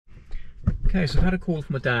Okay, so I've had a call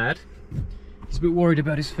from my dad. He's a bit worried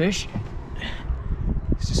about his fish.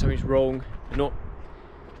 It's just something's wrong. They're not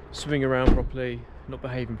swimming around properly, not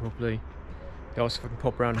behaving properly. He asked if I can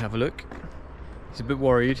pop around and have a look. He's a bit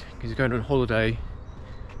worried because he's going on holiday in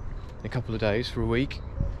a couple of days for a week.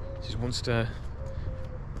 Just wants to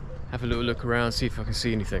have a little look around, see if I can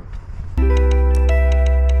see anything.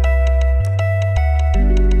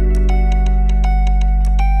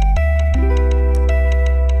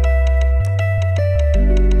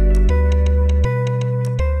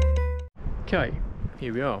 Okay,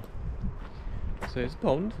 here we are. So it's a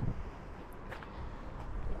pond.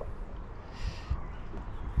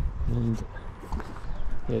 And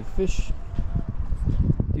yeah, the fish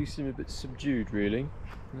do seem a bit subdued, really.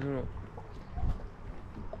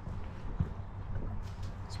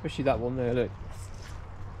 Especially that one there, look.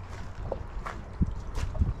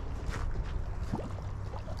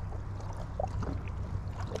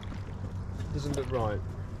 Doesn't look right.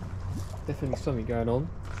 Definitely something going on.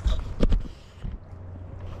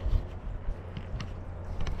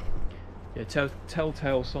 Yeah,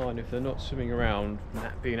 telltale sign if they're not swimming around,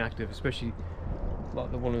 being active, especially like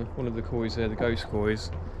the one of the kois there, the ghost kois.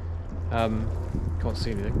 Can't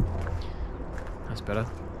see anything. That's better.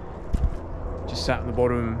 Just sat on the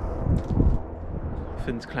bottom,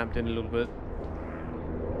 fins clamped in a little bit.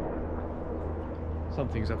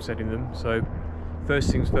 Something's upsetting them. So first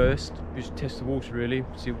things first, we should test the water really,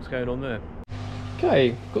 see what's going on there.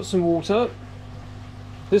 Okay, got some water.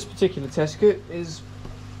 This particular test kit is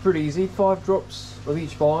pretty easy, 5 drops of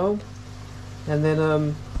each vial, and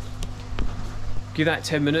then give that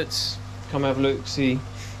 10 minutes, come have a look, see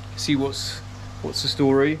what's the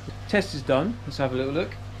story. Test is done, let's have a little look.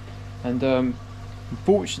 And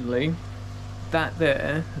unfortunately that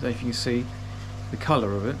there, I don't know if you can see the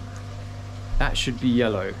colour of it, that should be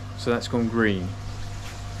yellow, so that's gone green.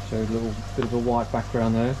 So a little bit of a white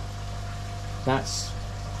background there. That's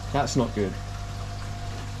not good.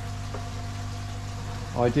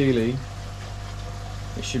 Ideally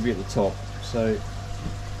it should be at the top, so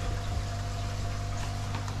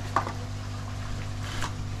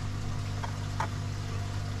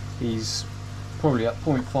he's probably at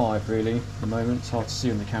 0.5 really at the moment. It's hard to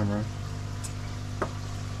see on the camera.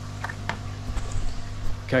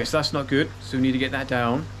 Okay, so that's not good, so we need to get that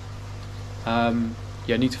down.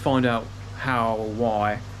 Yeah, I need to find out how or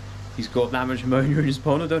why he's got that much ammonia in his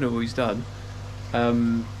pond. I don't know what he's done.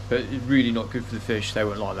 But it's really not good for the fish, they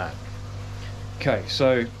won't like that. Okay,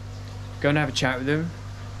 so go and have a chat with him,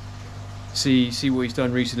 see what he's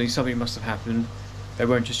done recently. Something must have happened. They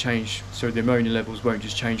won't just change, so the ammonia levels won't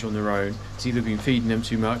just change on their own. It's either been feeding them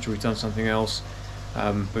too much or he's done something else.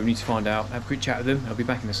 But we need to find out. Have a quick chat with him, I'll be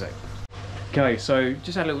back in a sec. Okay, so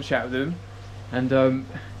just had a little chat with him, and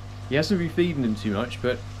he hasn't been feeding them too much,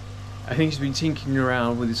 but I think he's been tinkering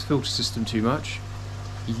around with his filter system too much.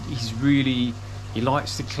 He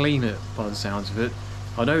likes to clean it by the sounds of it.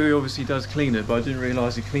 I know he obviously does clean it, but I didn't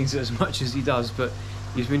realise he cleans it as much as he does. But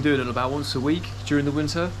he's been doing it about once a week during the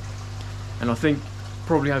winter, and I think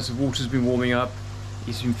probably as the water's been warming up,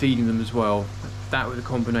 he's been feeding them as well. That with a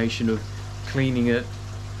combination of cleaning it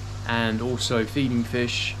and also feeding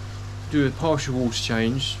fish, do a partial water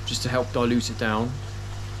change just to help dilute it down,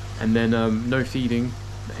 and then no feeding,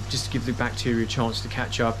 just to give the bacteria a chance to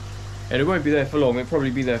catch up. And it won't be there for long, it'll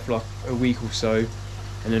probably be there for like a week or so,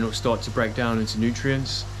 and then it'll start to break down into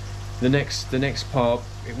nutrients. The next part,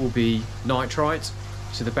 it will be nitrite.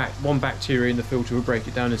 So one bacteria in the filter will break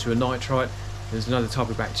it down into a nitrite. There's another type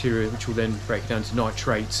of bacteria which will then break it down to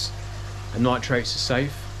nitrates. And nitrates are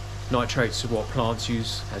safe. Nitrates are what plants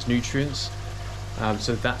use as nutrients.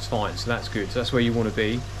 So that's fine, so that's good. So that's where you want to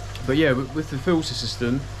be. But yeah, with the filter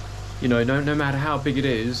system, you know, no matter how big it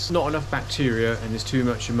is, not enough bacteria and there's too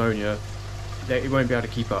much ammonia, it won't be able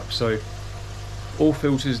to keep up. So all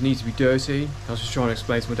filters need to be dirty. I was just trying to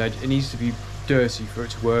explain to my dad, it needs to be dirty for it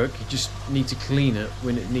to work. You just need to clean it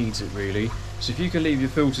when it needs it, really. So if you can leave your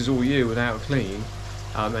filters all year without clean,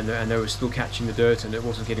 and they were still catching the dirt and it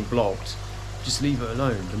wasn't getting blocked, just leave it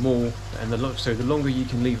alone. So the longer you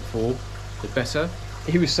can leave it for, the better.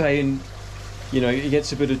 He was saying, you know, he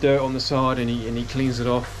gets a bit of dirt on the side and he cleans it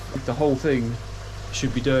off. The whole thing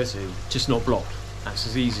should be dirty, just not blocked. That's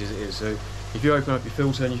as easy as it is. So if you open up your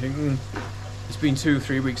filter and you think, it's been 2 or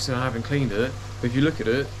 3 weeks and I haven't cleaned it, but if you look at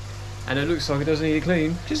it and it looks like it doesn't need a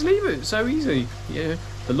clean, just leave it. It's so easy. Yeah,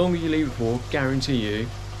 the longer you leave it for, guarantee you,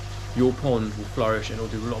 your pond will flourish and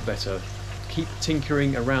it'll do a lot better. Keep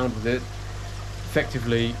tinkering around with it.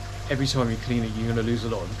 Effectively, every time you clean it, you're going to lose a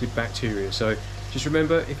lot of good bacteria. So just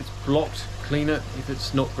remember, if it's blocked, clean it. If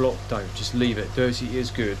it's not blocked, don't. Just leave it. Dirty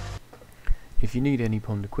is good. If you need any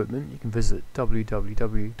pond equipment, you can visit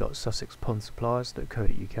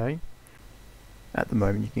www.sussexpondsuppliers.co.uk. At the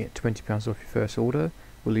moment you can get £20 off your first order.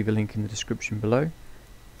 We'll leave a link in the description below.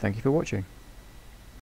 Thank you for watching.